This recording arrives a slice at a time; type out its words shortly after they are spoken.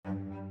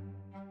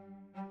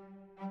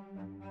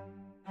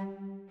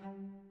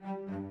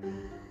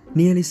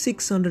Nearly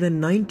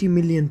 690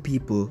 million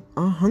people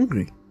are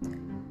hungry,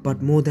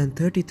 but more than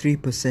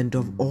 33%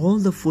 of all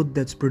the food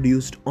that's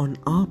produced on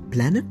our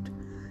planet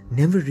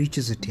never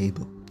reaches a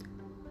table.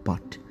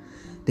 But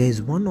there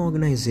is one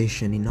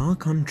organization in our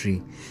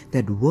country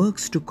that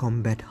works to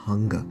combat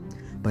hunger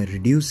by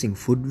reducing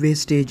food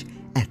wastage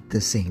at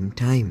the same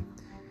time.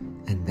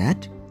 And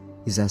that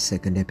is our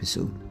second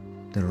episode,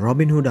 the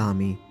Robin Hood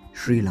Army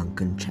Sri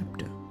Lankan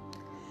chapter.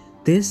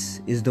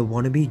 This is the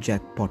Wannabe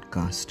Jack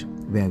podcast,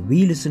 where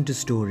we listen to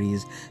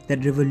stories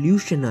that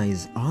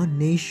revolutionize our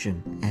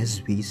nation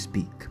as we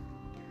speak.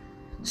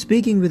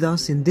 Speaking with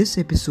us in this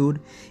episode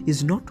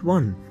is not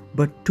one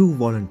but two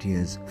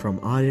volunteers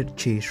from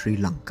RHA Sri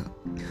Lanka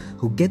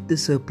who get the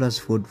surplus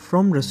food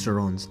from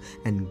restaurants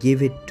and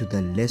give it to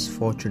the less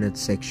fortunate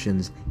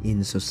sections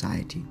in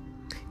society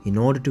in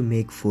order to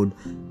make food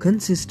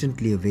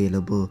consistently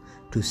available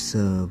to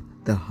serve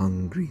the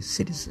hungry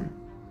citizen.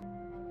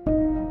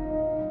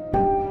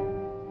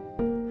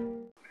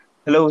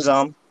 Hello,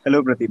 Zam.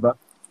 Hello, Pratibha.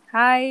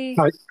 Hi.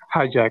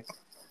 Hi, Jack.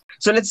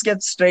 So let's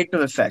get straight to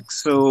the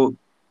facts. So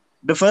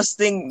the first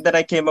thing that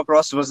I came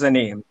across was the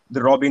name,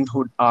 the Robin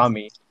Hood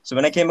Army. So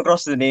when I came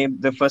across the name,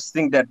 the first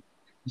thing that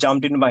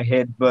jumped into my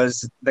head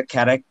was the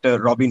character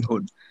Robin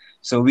Hood.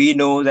 So we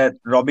know that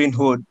Robin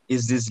Hood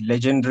is this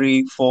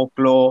legendary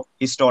folklore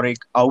historic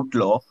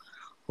outlaw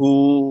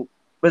who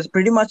was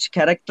pretty much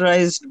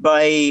characterized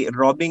by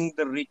robbing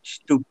the rich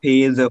to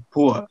pay the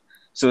poor.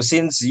 So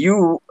since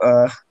you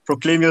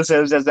proclaim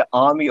yourselves as the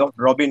army of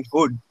Robin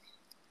Hood,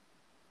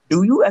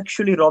 do you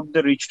actually rob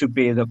the rich to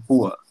pay the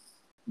poor?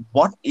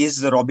 What is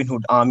the Robin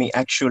Hood Army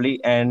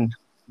actually, and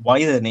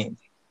why the name?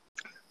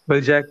 Well,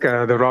 Jack,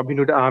 the Robin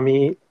Hood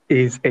Army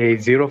is a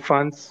zero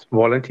funds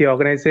volunteer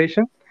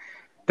organization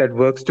that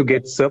works to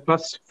get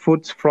surplus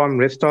foods from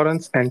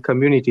restaurants and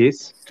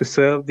communities to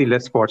serve the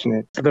less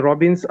fortunate. The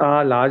Robins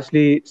are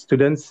largely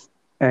students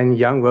and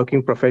young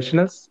working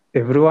professionals.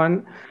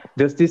 Everyone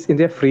does this in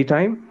their free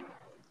time.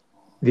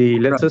 The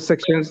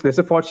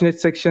lesser fortunate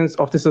sections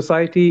of the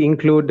society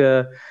include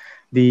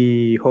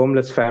the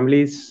homeless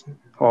families,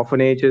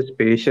 orphanages,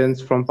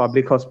 patients from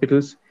public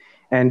hospitals,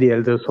 and the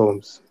elders'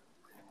 homes.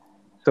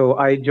 So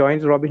I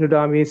joined the Robin Hood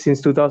Army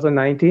since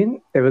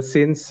 2019. Ever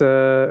since,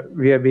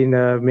 we have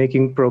been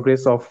making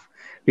progress of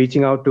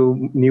reaching out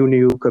to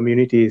new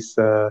communities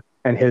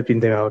and helping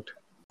them out.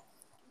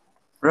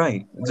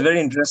 Right, it's very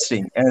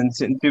interesting. And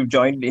since you've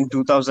joined in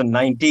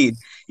 2019,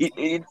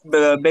 it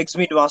begs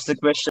me to ask the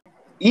question: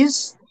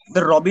 is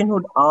the Robin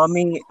Hood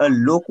Army a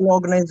local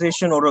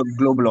organization or a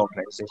global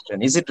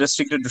organization? Is it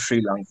restricted to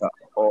Sri Lanka,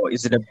 or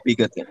is it a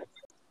bigger thing?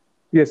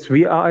 Yes,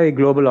 we are a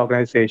global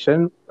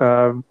organization.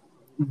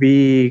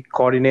 We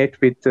coordinate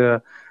with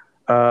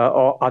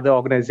other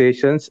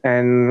organizations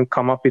and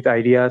come up with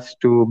ideas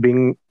to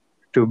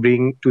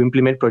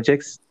implement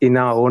projects in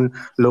our own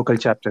local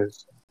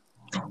chapters.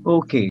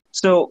 Okay,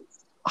 so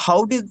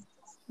how did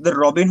the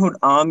Robin Hood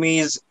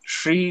Army's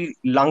Sri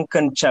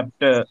Lankan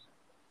chapter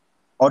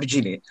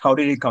originate? How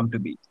did it come to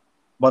be?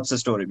 What's the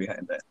story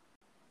behind that?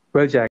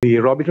 Well, Jack, the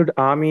Robin Hood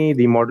Army,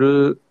 the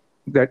model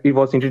that it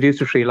was introduced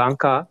to Sri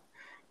Lanka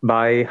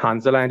by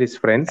Hansala and his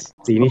friends.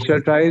 The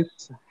initial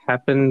trials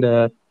happened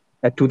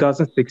at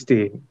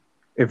 2016,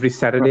 every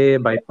Saturday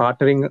by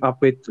partnering up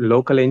with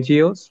local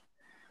NGOs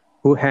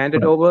who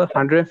handed over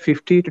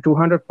 150 to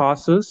 200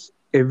 parcels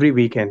every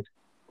weekend.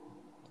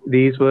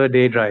 These were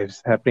day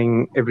drives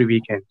happening every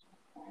weekend.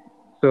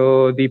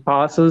 So the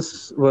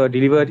parcels were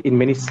delivered in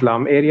many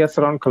slum areas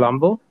around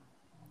Colombo.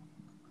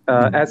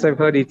 As I've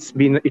heard,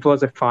 it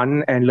was a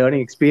fun and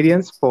learning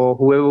experience for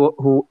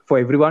for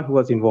everyone who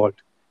was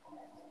involved.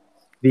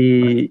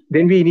 Then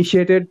we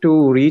initiated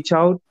to reach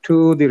out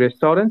to the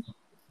restaurants.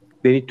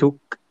 Then it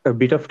took a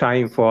bit of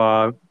time for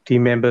our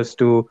team members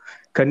to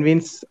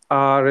convince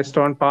our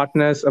restaurant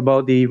partners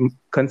about the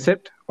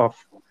concept of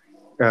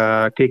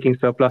taking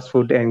surplus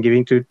food and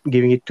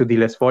giving it to the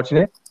less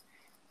fortunate.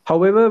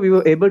 However, we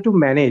were able to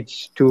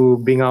manage to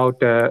bring out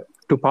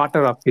to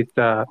partner up with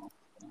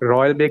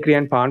Royal Bakery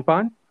and Pan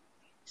Pan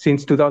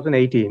since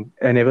 2018,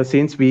 and ever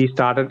since we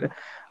started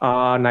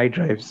night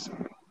drives.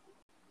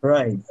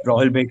 Right,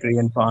 Royal Bakery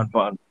and Pan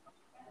Pan,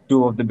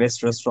 two of the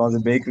best restaurants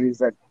and bakeries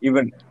that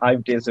even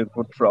I've tasted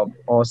food from.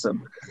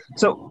 Awesome.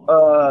 So,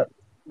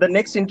 the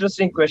next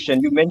interesting question,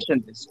 you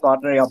mentioned this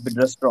partnering up with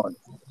restaurants,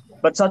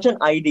 but such an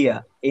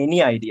idea,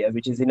 any idea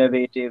which is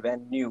innovative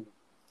and new,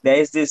 there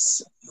is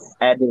this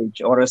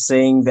adage or a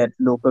saying that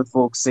local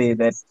folks say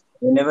that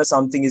whenever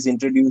something is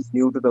introduced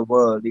new to the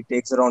world, it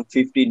takes around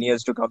 15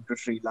 years to come to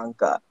Sri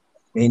Lanka,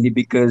 mainly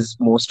because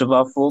most of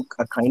our folk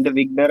are kind of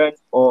ignorant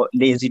or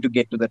lazy to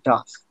get to the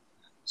task.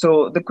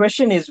 So the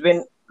question is,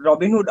 when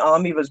Robin Hood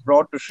Army was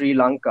brought to Sri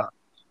Lanka,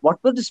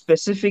 what were the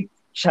specific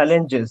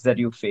challenges that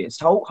you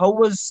faced? How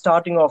was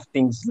starting off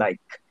things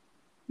like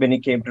when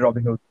it came to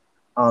Robin Hood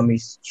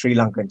Army's Sri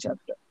Lankan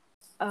chapter?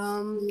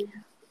 Um,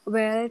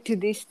 well, to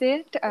this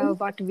date,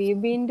 what we've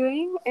been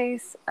doing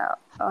is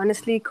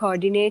honestly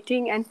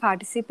coordinating and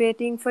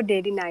participating for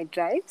daily night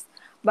drives.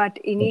 But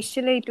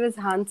initially, it was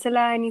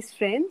Hansala and his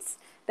friends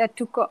that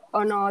took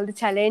on all the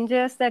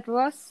challenges that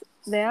was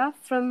there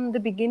from the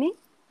beginning.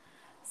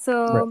 Right.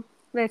 So,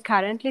 well,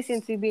 currently,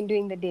 since we've been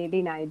doing the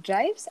daily night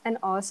drives and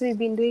also we've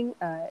been doing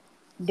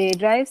day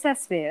drives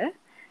as well.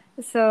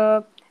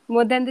 So,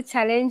 more than the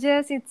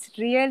challenges, it's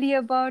really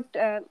about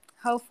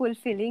how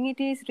fulfilling it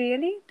is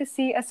really to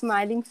see a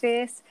smiling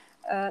face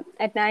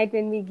at night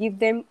when we give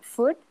them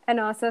food. And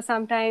also,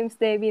 sometimes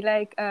they be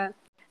like,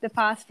 the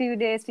past few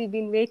days we've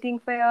been waiting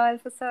for y'all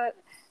for so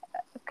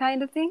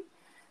kind of thing.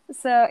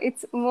 So,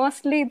 it's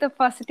mostly the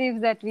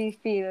positives that we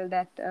feel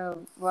that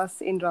was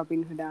in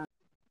Robin Hood.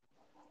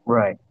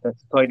 Right.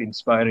 That's quite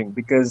inspiring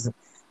because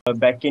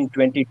back in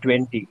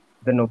 2020,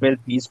 the Nobel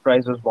Peace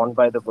Prize was won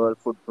by the World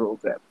Food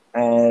Program.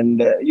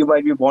 And you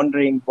might be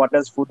wondering, what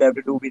does food have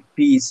to do with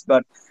peace?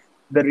 But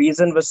the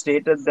reason was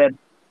stated that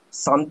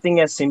something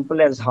as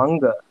simple as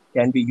hunger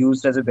can be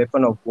used as a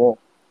weapon of war.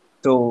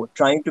 So,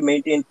 trying to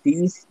maintain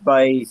peace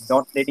by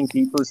not letting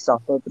people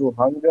suffer through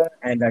hunger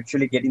and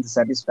actually getting the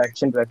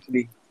satisfaction to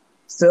actually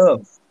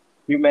serve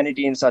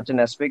humanity in such an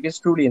aspect is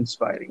truly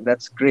inspiring.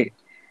 That's great.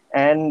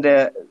 And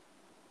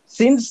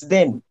since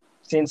then,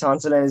 since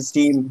Hansel and his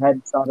team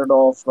had started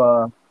off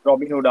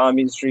Robin Hood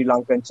Army's Sri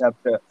Lankan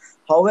chapter,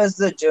 how has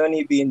the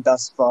journey been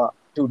thus far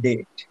to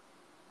date?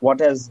 What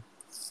has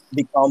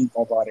become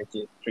of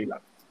RHA Sri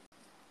Lanka?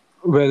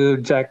 Well,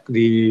 Jack,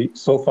 the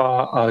so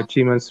far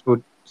achievements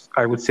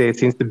I would say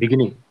since the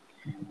beginning,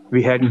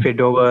 we had Mhm.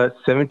 fed over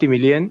 70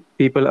 million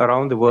people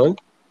around the world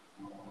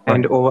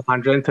and Right. over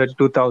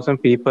 132,000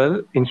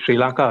 people in Sri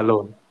Lanka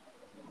alone.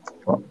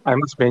 Wow. I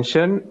must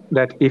mention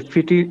that if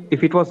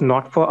it was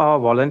not for our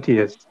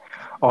volunteers,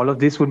 all of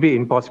this would be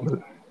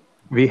impossible.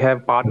 We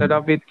have partnered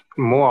up with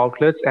more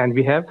outlets and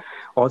we have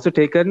also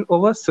taken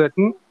over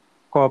certain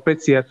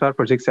corporate CSR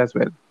projects as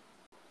well.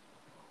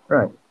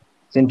 Right.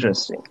 It's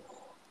interesting.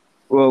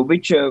 Well,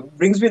 which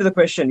brings me to the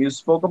question you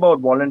spoke about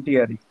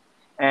volunteering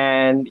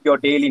and your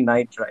daily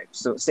night drive.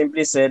 So,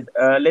 simply said,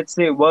 let's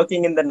say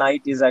working in the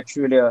night is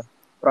actually a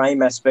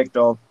prime aspect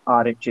of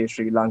RHA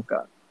Sri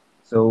Lanka.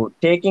 So,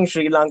 taking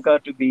Sri Lanka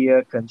to be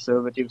a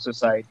conservative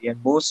society, and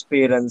most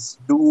parents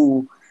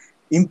do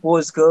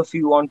impose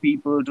curfew on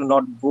people to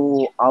not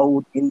go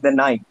out in the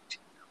night.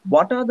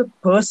 What are the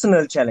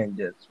personal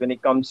challenges when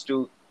it comes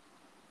to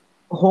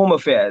home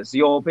affairs,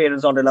 your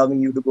parents not allowing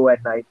you to go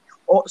at night,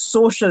 or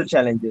social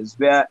challenges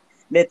where,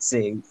 let's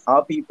say,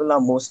 our people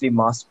are mostly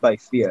masked by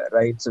fear,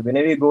 right? So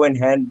whenever you go and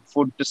hand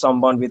food to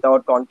someone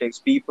without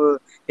context, people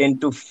tend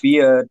to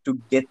fear to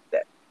get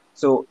that.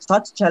 So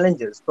such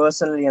challenges,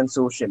 personally and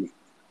socially,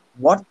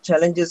 what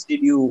challenges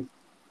did you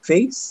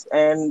face,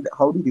 and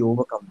how did you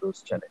overcome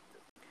those challenges?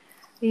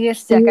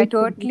 Yes, Jack, I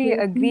totally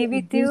agree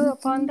with you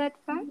upon that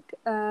fact.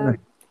 Right.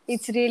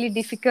 It's really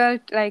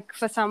difficult, like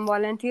for some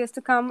volunteers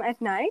to come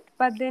at night,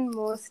 but then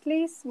most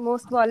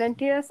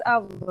volunteers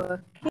are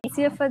working.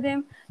 Easier for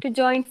them to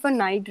join for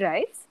night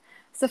drives.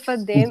 So for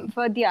them,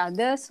 for the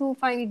others who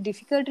find it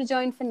difficult to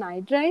join for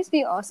night drives,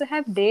 we also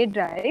have day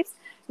drives,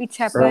 which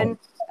happen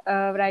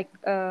Right.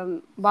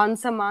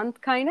 once a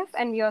month, kind of,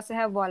 and we also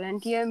have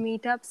volunteer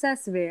meetups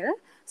as well.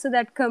 So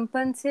that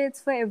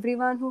compensates for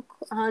everyone who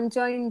can't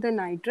join the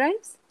night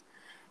drives.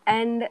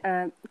 And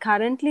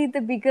currently, the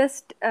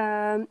biggest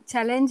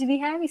challenge we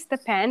have is the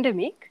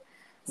pandemic.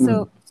 Mm.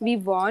 So we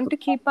want to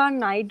keep our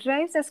night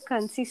drives as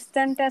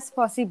consistent as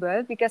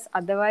possible because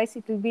otherwise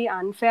it will be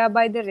unfair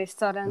by the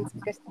restaurants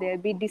because they'll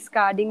be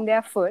discarding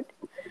their food.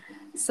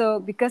 So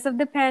because of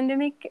the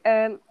pandemic,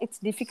 it's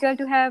difficult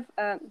to have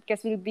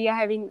because we'll be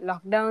having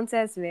lockdowns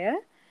as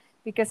well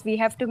because we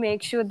have to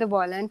make sure the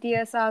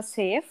volunteers are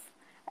safe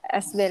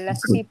as well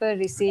as the people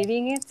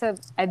receiving it. So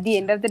at the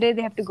end of the day,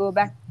 they have to go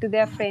back to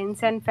their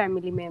friends and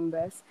family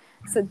members.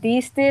 So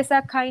these days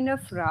are kind of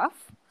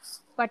rough,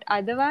 but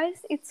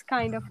otherwise it's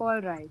kind of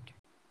all right.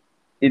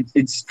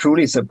 It's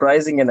truly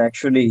surprising and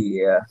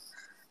actually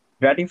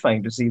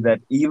gratifying to see that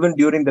even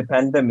during the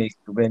pandemic,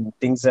 when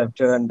things have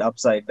turned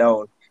upside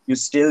down, you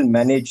still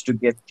manage to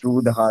get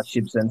through the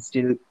hardships and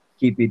still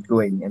keep it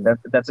going, and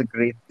that's a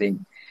great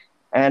thing.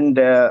 And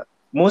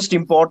most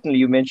importantly,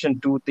 you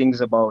mentioned two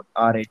things about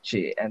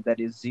RHA, and that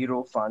is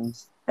zero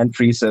funds and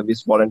free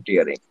service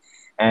volunteering.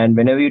 And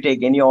whenever you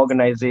take any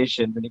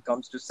organization, when it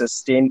comes to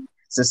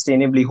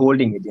sustainably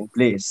holding it in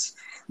place,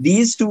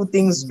 these two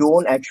things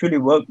don't actually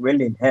work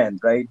well in hand,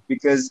 right?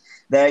 Because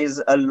there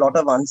is a lot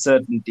of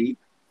uncertainty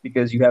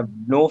because you have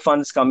no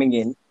funds coming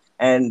in.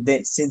 And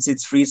since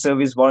it's free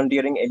service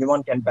volunteering,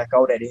 anyone can back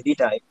out at any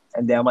time.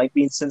 And there might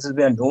be instances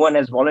where no one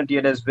has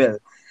volunteered as well.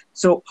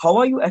 So, how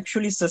are you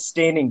actually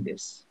sustaining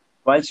this?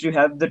 Whilst you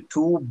have the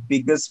two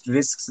biggest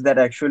risks that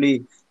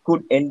actually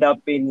could end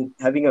up in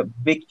having a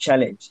big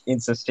challenge in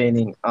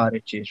sustaining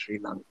RHA Sri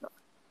Lanka.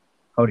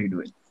 How do you do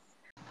it?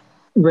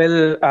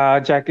 Well,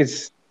 Jack,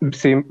 is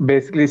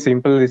basically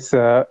simple. It's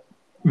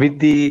with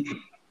the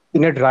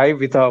in a drive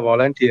with our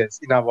volunteers,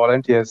 in our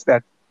volunteers,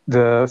 that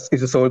is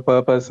the sole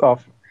purpose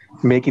of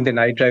making the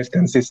night drives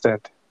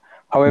consistent.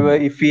 However,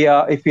 if we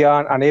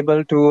are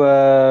unable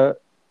to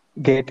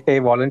get a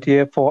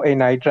volunteer for a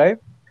night drive,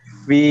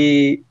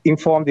 we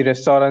inform the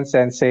restaurants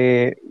and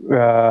say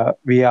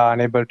we are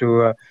unable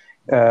to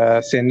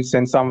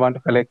send someone to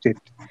collect it.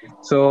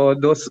 So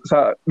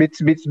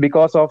it's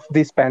because of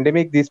this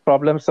pandemic, these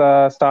problems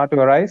start to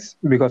arise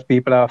because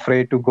people are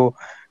afraid to go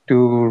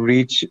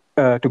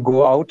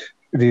out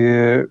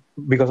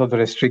because of the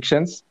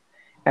restrictions,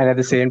 and at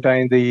the same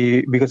time,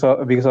 because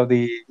of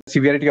the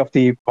severity of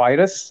the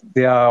virus,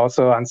 they are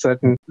also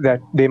uncertain that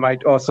they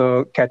might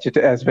also catch it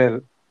as well.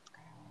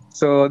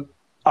 So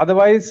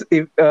otherwise,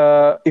 if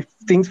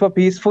things were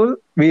peaceful,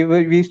 we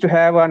used to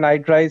have our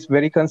night drives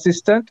very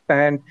consistent,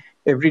 and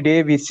every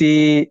day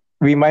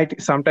we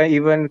might sometimes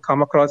even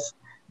come across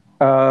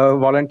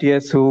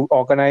volunteers who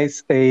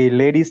organize a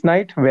ladies'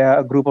 night where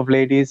a group of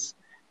ladies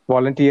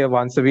volunteer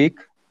once a week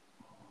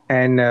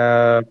and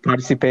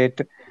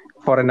participate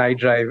for a night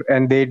drive,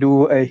 and they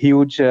do a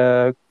huge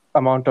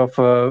amount of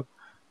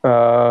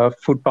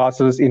food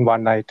parcels in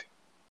one night.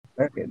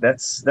 Okay,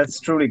 that's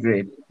truly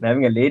great.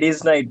 Having a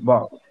ladies' night,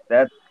 wow,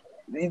 that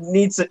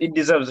it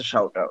deserves a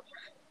shout out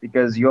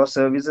because your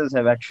services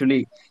have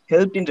actually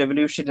helped in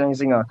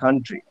revolutionizing our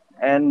country.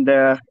 And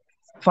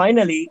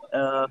finally,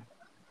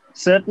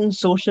 certain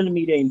social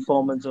media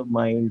informants of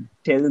mine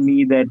tell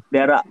me that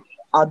there are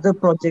other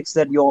projects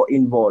that you're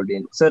involved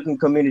in, certain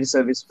community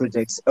service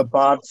projects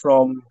apart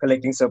from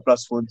collecting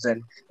surplus foods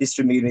and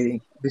distributing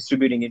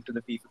it to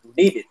the people who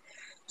need it.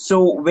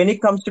 So when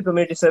it comes to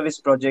community service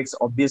projects,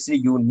 obviously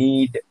you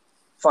need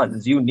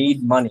funds, you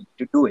need money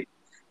to do it.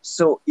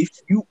 So if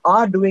you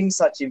are doing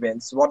such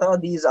events, what are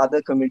these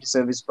other community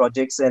service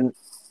projects and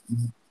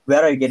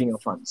where are you getting your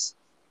funds?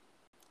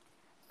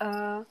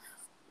 Well,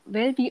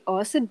 we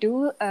also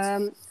do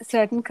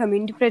certain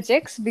community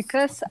projects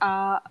because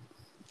our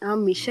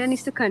mission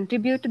is to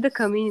contribute to the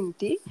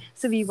community.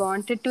 So we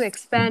wanted to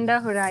expand our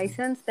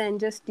horizons than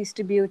just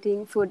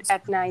distributing food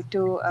at night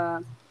to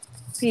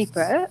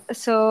people.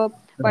 So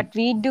what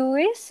we do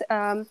is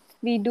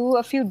we do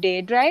a few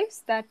day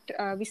drives that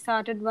we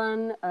started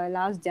one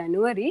last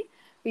January,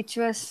 which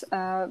was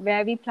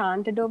where we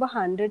planted over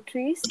 100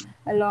 trees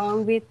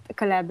along with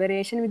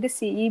collaboration with the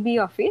CEB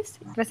office.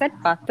 It was at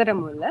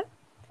Pattaramulla.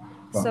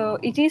 So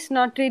it is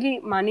not really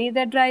money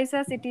that drives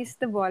us, it is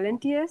the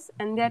volunteers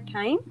and their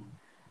time.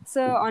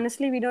 So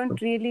honestly, we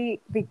don't really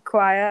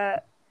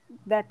require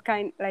that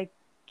kind, it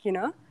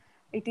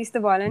is the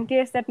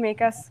volunteers that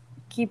make us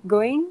keep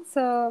going.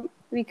 So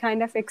we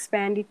kind of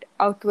expand it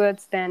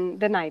outwards than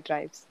the night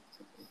drives.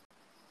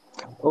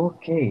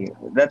 Okay,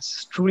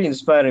 that's truly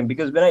inspiring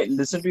because when I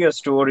listen to your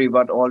story,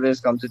 what always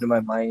comes into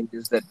my mind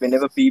is that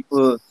whenever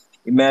people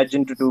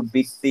imagine to do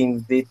big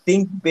things, they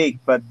think big,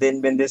 but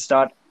then when they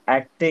start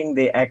acting,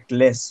 they act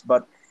less.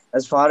 But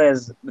as far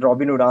as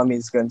Robin Hood Army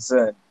is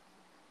concerned,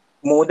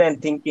 more than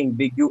thinking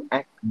big, you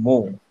act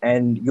more,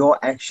 and your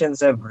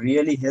actions have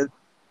really helped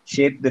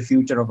shape the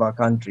future of our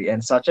country.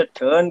 And such a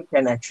turn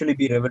can actually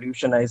be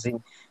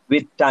revolutionizing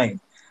with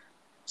time.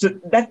 So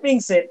that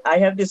being said, I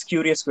have this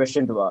curious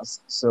question to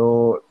ask.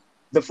 So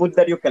the food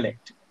that you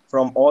collect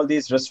from all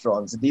these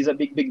restaurants, these are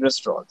big, big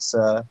restaurants,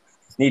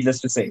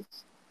 needless to say,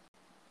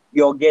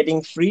 you're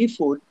getting free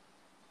food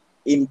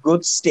in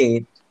good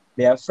state,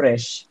 they are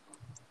fresh.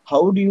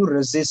 How do you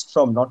resist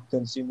from not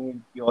consuming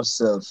it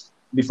yourself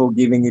before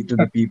giving it to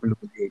the people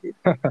who need it?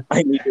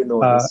 I need to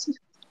know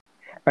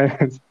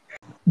this.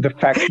 The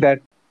fact that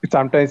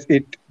sometimes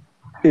it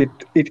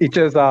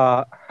itches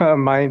our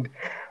mind,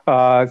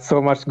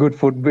 so much good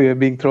food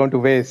being thrown to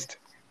waste.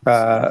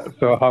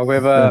 So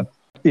however,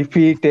 if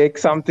we take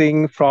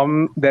something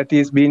from that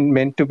is being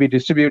meant to be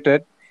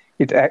distributed,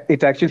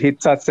 it actually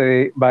hits us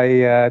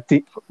by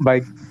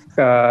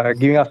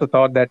giving us the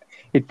thought that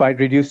it might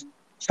reduce,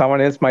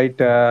 someone else might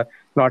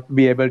not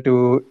be able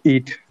to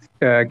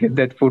get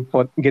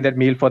that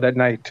meal for that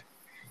night.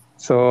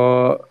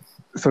 So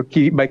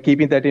by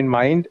keeping that in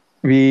mind,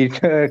 we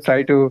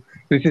try to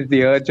resist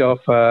the urge of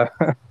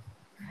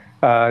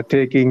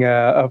taking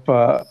a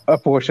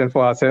portion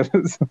for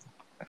ourselves.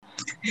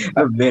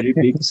 A very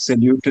big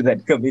salute to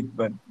that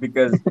commitment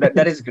because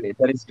that is great.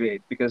 That is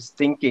great because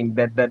thinking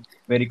that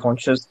very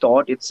conscious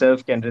thought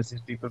itself can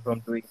resist people from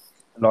doing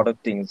a lot of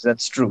things.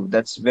 That's true.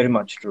 That's very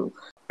much true.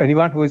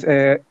 Anyone who is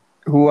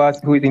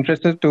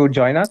interested to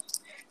join us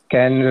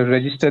can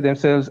register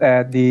themselves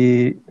at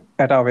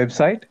our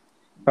website,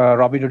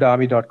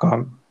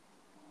 robinhoodarmy.com.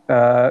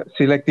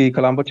 Select the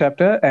Colombo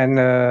chapter and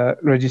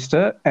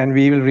register, and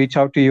we will reach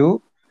out to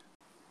you.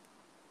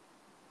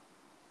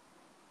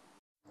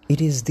 It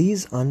is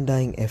these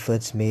undying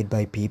efforts made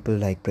by people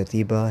like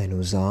Pratibha and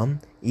Uzam,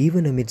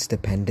 even amidst the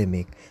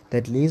pandemic,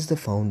 that lays the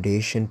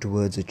foundation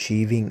towards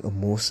achieving a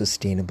more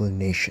sustainable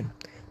nation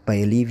by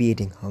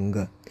alleviating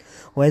hunger,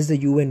 or as the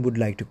UN would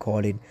like to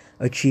call it,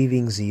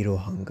 achieving zero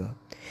hunger.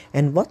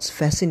 And what's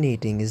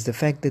fascinating is the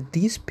fact that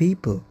these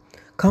people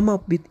come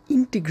up with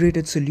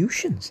integrated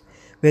solutions,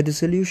 where the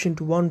solution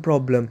to one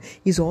problem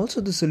is also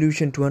the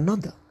solution to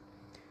another.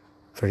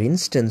 For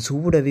instance, who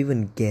would have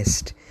even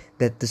guessed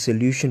that the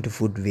solution to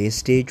food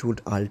wastage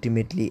would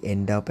ultimately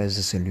end up as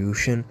a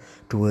solution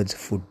towards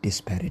food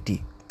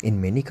disparity in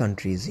many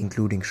countries,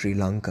 including Sri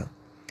Lanka?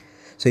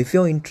 So if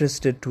you're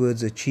interested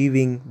towards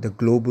achieving the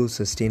global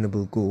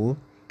sustainable goal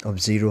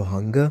of zero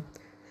hunger,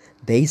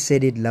 they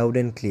said it loud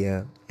and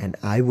clear, and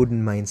I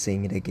wouldn't mind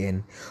saying it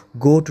again.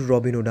 Go to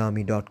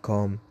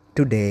robinhoodarmy.com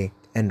today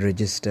and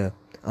register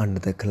under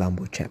the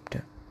Colombo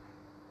chapter.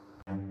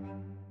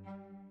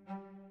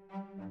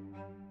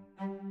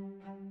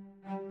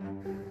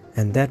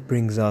 And that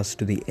brings us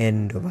to the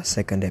end of our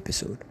second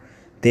episode.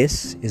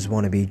 This is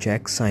Wannabe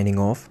Jack signing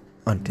off.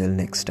 Until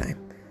next time.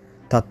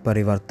 Tat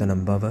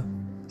Parivartanam Bhava.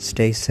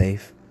 Stay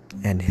safe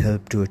and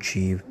help to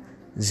achieve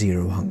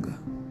zero hunger.